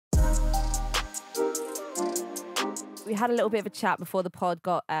we had a little bit of a chat before the pod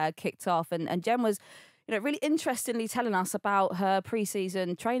got kicked off, and Jen was, really interestingly telling us about her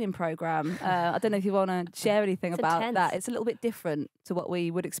pre-season training program. I don't know if you want to share anything about intense. that. It's a little bit different to what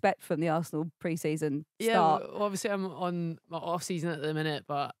we would expect from the Arsenal pre-season start. Yeah, obviously I'm on my off season at the minute,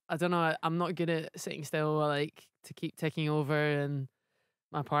 but I don't know. I'm not good at sitting still. I like to keep ticking over, and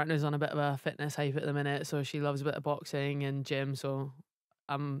my partner's on a bit of a fitness hype at the minute, so she loves a bit of boxing and gym. So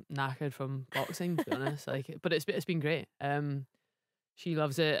I'm knackered from boxing, to be honest. But it's been great. She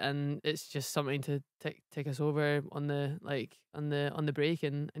loves it, and it's just something to take us over on the break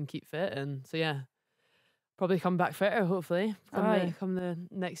and keep fit. And so yeah, probably come back fitter hopefully come the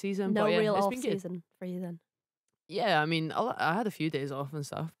next season. No but yeah, real it's off been good. season for you then. Yeah, I mean, I had a few days off and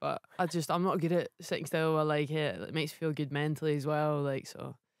stuff, but I'm not good at sitting still. I like it. It makes me feel good mentally as well.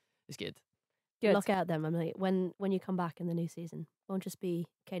 So it's good. Good. Look out them. I'm like, when you come back in the new season, won't just be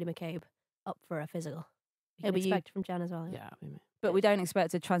Katie McCabe up for a physical. You It'll can be you. expect from Jan as well. Yeah, maybe. But we don't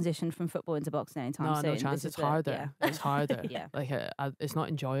expect to transition from football into boxing anytime soon. No chance. This It's is harder. It's harder. Yeah. It's not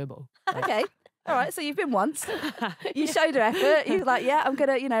enjoyable. Okay. All right, so you've been once. You showed her effort. You were like, yeah, I'm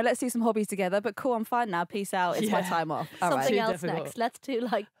going to, let's do some hobbies together. But cool, I'm fine now. Peace out. It's my Yeah. time off. All Something right. Too else difficult. next. Let's do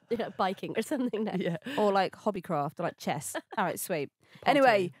biking or something next. Yeah. Or like hobbycraft or like chess. All right, sweet.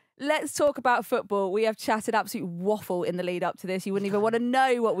 Anyway, let's talk about football. We have chatted absolute waffle in the lead up to this. You wouldn't even want to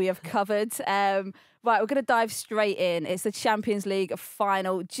know what we have covered. Right, we're going to dive straight in. It's the Champions League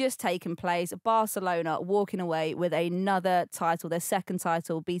final just taken place. Barcelona walking away with another title, their second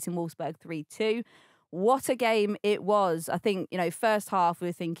title, beating Wolfsburg 3-2. What a game it was. I think, first half we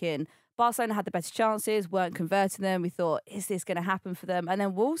were thinking Barcelona had the better chances, weren't converting them. We thought, is this going to happen for them? And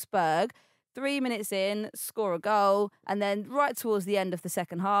then Wolfsburg, 3 minutes in, score a goal. And then right towards the end of the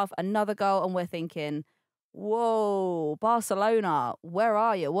second half, another goal. And we're thinking, whoa, Barcelona, where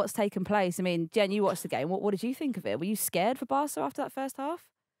are you? What's taken place? I mean, Jen, you watched the game. What did you think of it? Were you scared for Barca after that first half?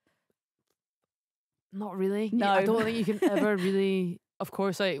 Not really. No. I don't think you can ever really. Of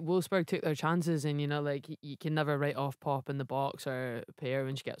course, Wolfsburg took their chances, and you can never write off Pop in the box or Pear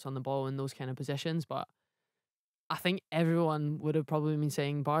when she gets on the ball in those kind of positions. But I think everyone would have probably been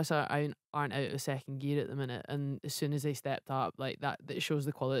saying Barca aren't out of second gear at the minute, and as soon as they stepped up, that shows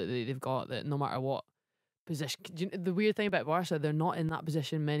the quality that they've got. That no matter what position, the weird thing about Barca, they're not in that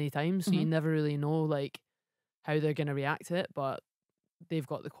position many times, so you never really know how they're going to react to it. But they've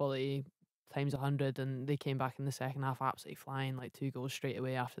got the quality times 100, and they came back in the second half absolutely flying, 2 goals straight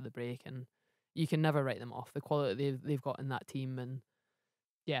away after the break, and you can never write them off. The quality they've got in that team, and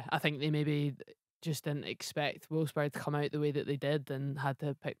yeah, I think they maybe just didn't expect Wolfsburg to come out the way that they did and had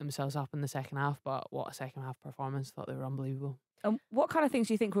to pick themselves up in the second half. But what a second half performance! Thought they were unbelievable. And what kind of things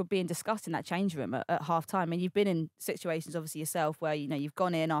do you think were being discussed in that change room at half time? I mean, you've been in situations, obviously, yourself where, you've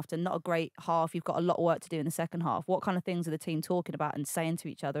gone in after not a great half, you've got a lot of work to do in the second half. What kind of things are the team talking about and saying to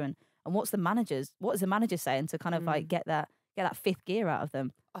each other? And what is the manager saying to kind of get that fifth gear out of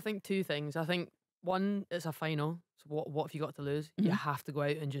them? I think 2 things. I think one, it's a final. So what have you got to lose? You have to go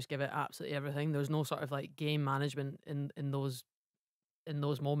out and just give it absolutely everything. There's no sort of game management in those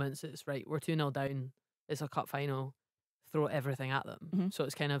moments. It's right, we're 2-0 down. It's a cup final. Throw everything at them. So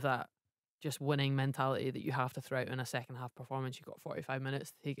it's kind of that just winning mentality that you have to throw out in a second half performance. You've got 45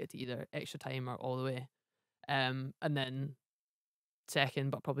 minutes to take it to either extra time or all the way. And then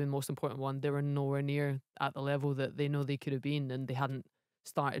second, but probably the most important one, they were nowhere near at the level that they know they could have been, and they hadn't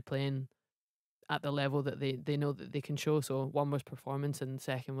started playing at the level that they know that they can show. So one was performance and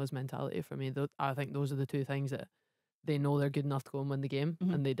second was mentality for me. I think those are the 2 things that they know they're good enough to go and win the game,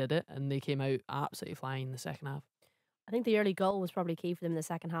 and they did it, and they came out absolutely flying in the second half. I think the early goal was probably key for them in the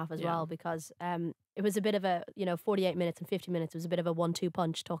second half as well, because it was a bit of a 48 minutes and 50 minutes. It was a bit of a 1-2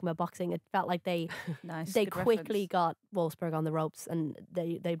 punch. Talking about boxing, it felt like they they quickly got Wolfsburg on the ropes, and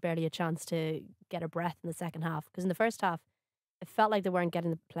they barely a chance to get a breath in the second half. Because in the first half, it felt like they weren't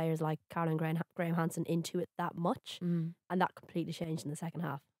getting the players like Caroline Graham Hansen into it that much, and that completely changed in the second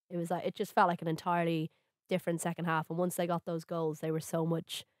half. It just felt like an entirely different second half. And once they got those goals, they were so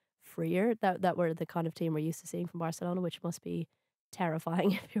much freer. That were the kind of team we're used to seeing from Barcelona, which must be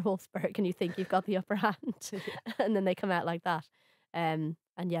terrifying if you're Wolfsburg and you think you've got the upper hand, and then they come out like that. And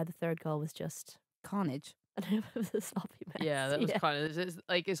yeah, the third goal was just Carnage. it was a sloppy mess. Yeah, that was kind of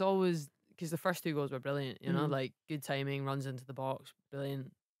it's always, because the first 2 goals were brilliant, good timing, runs into the box,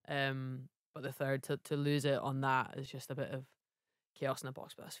 brilliant. But the third, to lose it on that is just a bit of chaos in the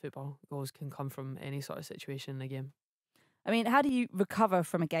box. But that's football. Goals can come from any sort of situation in a game. I mean, how do you recover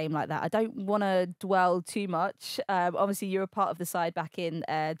from a game like that? I don't want to dwell too much. Obviously, you were part of the side back in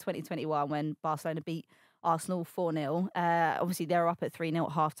 2021 when Barcelona beat Arsenal 4-0. Obviously, they were up at 3-0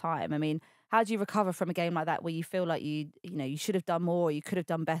 at half time. I mean, how do you recover from a game like that where you feel like you should have done more, or you could have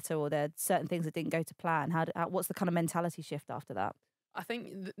done better, or there are certain things that didn't go to plan? What's the kind of mentality shift after that? I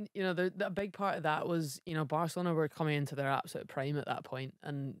think the big part of that was Barcelona were coming into their absolute prime at that point,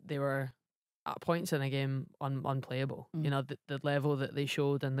 and they were at points in a game unplayable. The level that they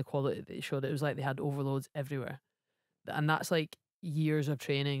showed and the quality that they showed, it was like they had overloads everywhere, and that's like years of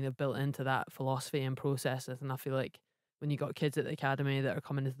training they've built into that philosophy and processes. And I feel like when you got kids at the academy that are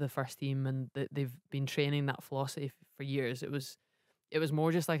coming into the first team and they've been training that philosophy for years, it was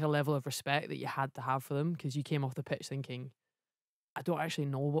more just like a level of respect that you had to have for them, because you came off the pitch thinking, I don't actually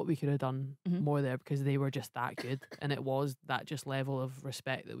know what we could have done more there, because they were just that good. And it was that just level of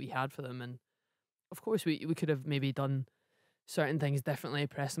respect that we had for them. And of course we could have maybe done certain things differently,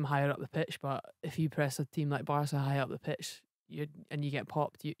 press them higher up the pitch, but if you press a team like Barca high up the pitch and you get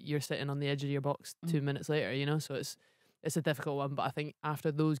popped, you're sitting on the edge of your box 2 minutes later, so it's a difficult one. But I think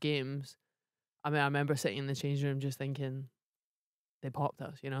after those games, I remember sitting in the changing room just thinking, they popped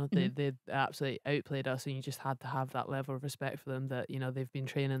us, they absolutely outplayed us, and you just had to have that level of respect for them that, they've been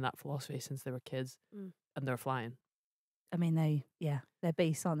training that philosophy since they were kids and they're flying. I mean, they're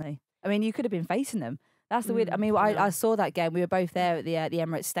beasts, aren't they? I mean, you could have been facing them. That's the weird. I mean, I saw that game. We were both there at the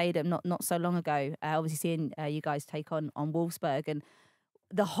Emirates Stadium not so long ago. Obviously, seeing you guys take on Wolfsburg, and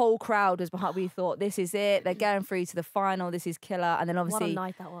the whole crowd was behind. We thought, this is it. They're going through to the final. This is killer. And then obviously, what a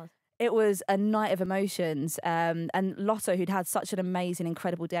night that was. It was a night of emotions. And Lotto, who'd had such an amazing,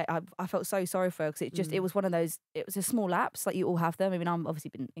 incredible day, I felt so sorry for her, because it was one of those. It was a small lapse, like you all have them. I mean, I'm obviously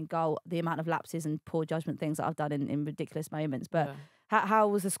been in goal. The amount of lapses and poor judgment things that I've done in ridiculous moments, but. Yeah. How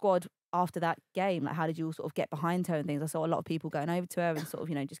was the squad after that game? Like, how did you all sort of get behind her and things? I saw a lot of people going over to her and sort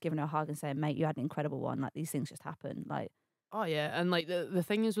of, just giving her a hug and saying, mate, you had an incredible one. Like, these things just happen. Like, oh yeah, and like the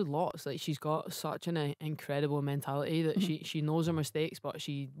thing is with Lots, like she's got such an incredible mentality that she knows her mistakes, but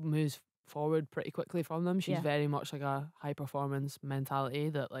she moves forward pretty quickly from them. She's very much like a high performance mentality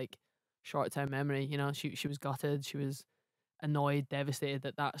that, like, short term memory. She was gutted. She was annoyed, devastated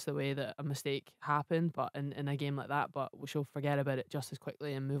that that's the way that a mistake happened, but in a game like that, but she'll forget about it just as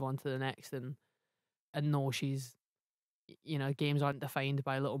quickly and move on to the next, and know she's, games aren't defined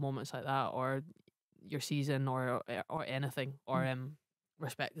by little moments like that, or your season, or anything, or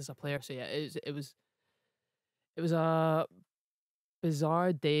respect as a player. So yeah, it was a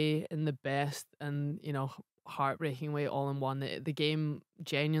bizarre day in the best and heartbreaking way all in one. The game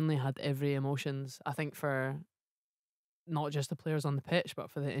genuinely had every emotions, I think, for not just the players on the pitch, but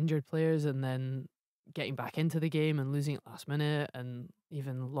for the injured players, and then getting back into the game and losing it last minute, and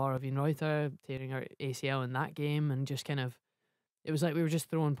even Laura Wienreuter tearing her ACL in that game, and just kind of, it was like we were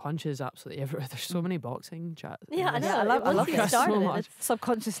just throwing punches absolutely everywhere. There's so many boxing chats. Yeah, I know. I love it. So much.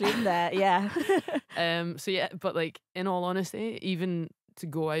 Subconsciously in there, yeah. So yeah, but like, in all honesty, even to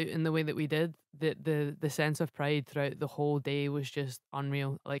go out in the way that we did, the sense of pride throughout the whole day was just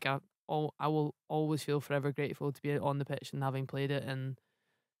unreal. Like, I will always feel forever grateful to be on the pitch and having played it, and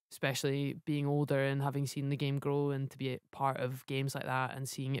especially being older and having seen the game grow, and to be a part of games like that and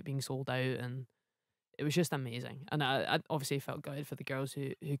seeing it being sold out, and it was just amazing. And I obviously felt good for the girls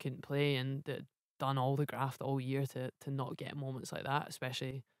who couldn't play and that done all the graft all year to not get moments like that,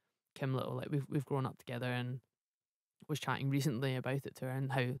 especially Kim Little. Like, we've grown up together, and was chatting recently about it to her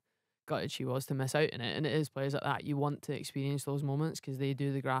and how gutted she was to miss out in it. And it is players like that, you want to experience those moments, because they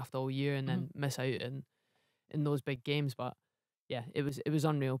do the graft all year and then miss out in those big games. But yeah, it was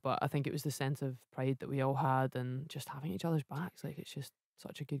unreal. But I think it was the sense of pride that we all had, and just having each other's backs. Like, it's just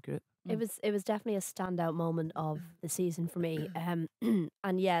such a good group. It was definitely a standout moment of the season for me.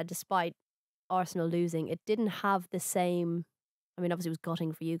 And yeah, despite Arsenal losing, it didn't have the same. I mean, obviously it was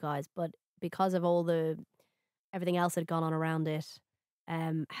gutting for you guys, but because of everything else that had gone on around it,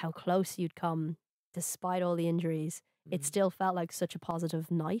 how close you'd come despite all the injuries, it still felt like such a positive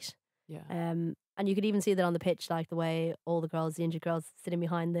night. Yeah. And you could even see that on the pitch, like the way all the injured girls sitting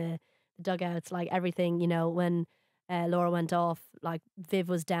behind the dugouts, like everything, when Laura went off, like Viv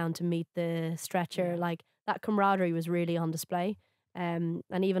was down to meet the stretcher, like that camaraderie was really on display. And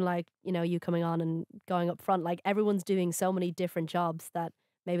even like, you coming on and going up front, like everyone's doing so many different jobs that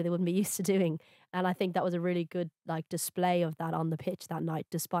maybe they wouldn't be used to doing. And I think that was a really good like display of that on the pitch that night,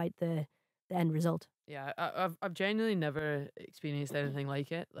 despite the end result. Yeah, I've genuinely never experienced anything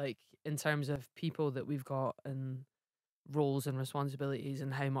like it. Like, in terms of people that we've got and roles and responsibilities,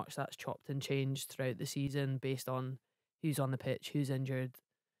 and how much that's chopped and changed throughout the season based on who's on the pitch, who's injured,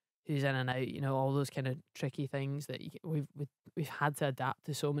 who's in and out. All those kind of tricky things that we've had to adapt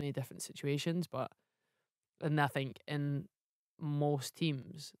to so many different situations. And I think in most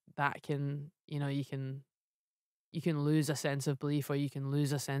teams that can, you can you can lose a sense of belief, or you can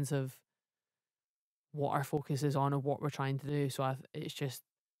lose a sense of what our focus is on or what we're trying to do. So it's just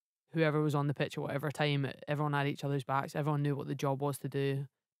whoever was on the pitch at whatever time, everyone had each other's backs. Everyone knew what the job was to do.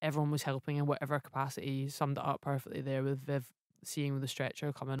 Everyone was helping in whatever capacity. You summed it up perfectly there with Viv seeing the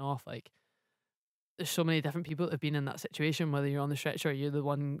stretcher coming off. Like, there's so many different people that have been in that situation, whether you're on the stretcher or you're the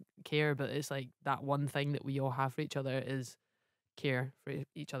one care, but it's like that one thing that we all have for each other is care for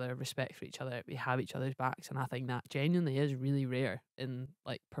each other, respect for each other. We have each other's backs, and I think that genuinely is really rare in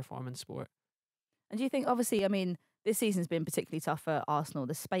like performance sport. And do you think, obviously, I mean, this season's been particularly tough for Arsenal.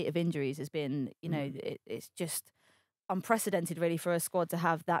 The spate of injuries has been, you know, it's just unprecedented really for a squad to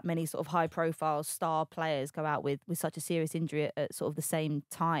have that many sort of high profile star players go out with such a serious injury at sort of the same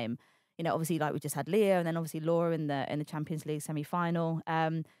time. You know, obviously, like we just had Leah, and then obviously Laura in the Champions League semi-final.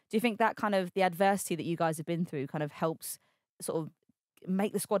 Do you think that kind of the adversity that you guys have been through kind of helps sort of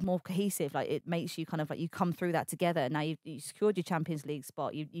make the squad more cohesive? Like, it makes you kind of like you come through that together. Now you secured your Champions League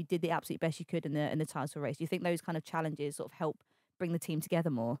spot. You did the absolute best you could in the title race. Do you think those kind of challenges sort of help bring the team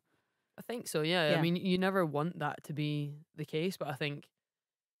together more? I think so, yeah. I mean, you never want that to be the case, but I think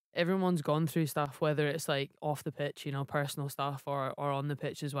everyone's gone through stuff, whether it's like off the pitch, you know, personal stuff, or on the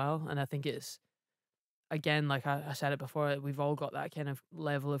pitch as well. And I think it's, again, like I said it before, we've all got that kind of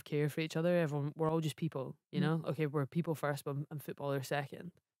level of care for each other. Everyone, we're all just people, you know? Okay, we're people first, but and footballers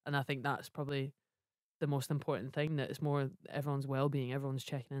second. And I think that's probably the most important thing, that it's more everyone's well-being, everyone's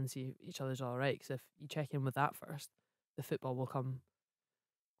checking in to see if each other's all right. Because if you check in with that first, the football will come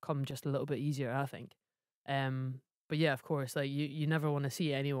just a little bit easier, I think. But yeah, of course, like you never want to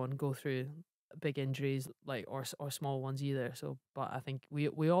see anyone go through big injuries, like or small ones either. So, but I think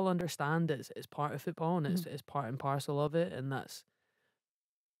we all understand it's part of football, and it's part and parcel of it, and that's,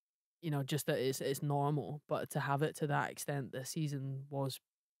 you know, just that it's normal. But to have it to that extent this season was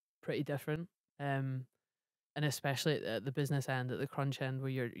pretty different. And especially at the business end, at the crunch end, where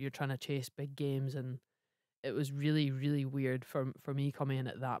you're trying to chase big games, and it was really, really weird for me coming in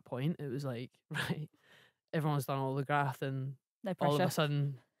at that point. It was like, right, everyone's done all the graft, and No pressure. all of a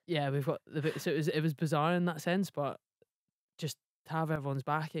sudden, yeah, we've got the bit. So it was bizarre in that sense, but just to have everyone's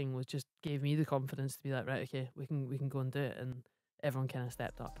backing was just gave me the confidence to be like, right, okay, we can go and do it, and everyone kind of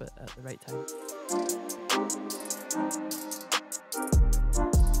stepped up at the right time.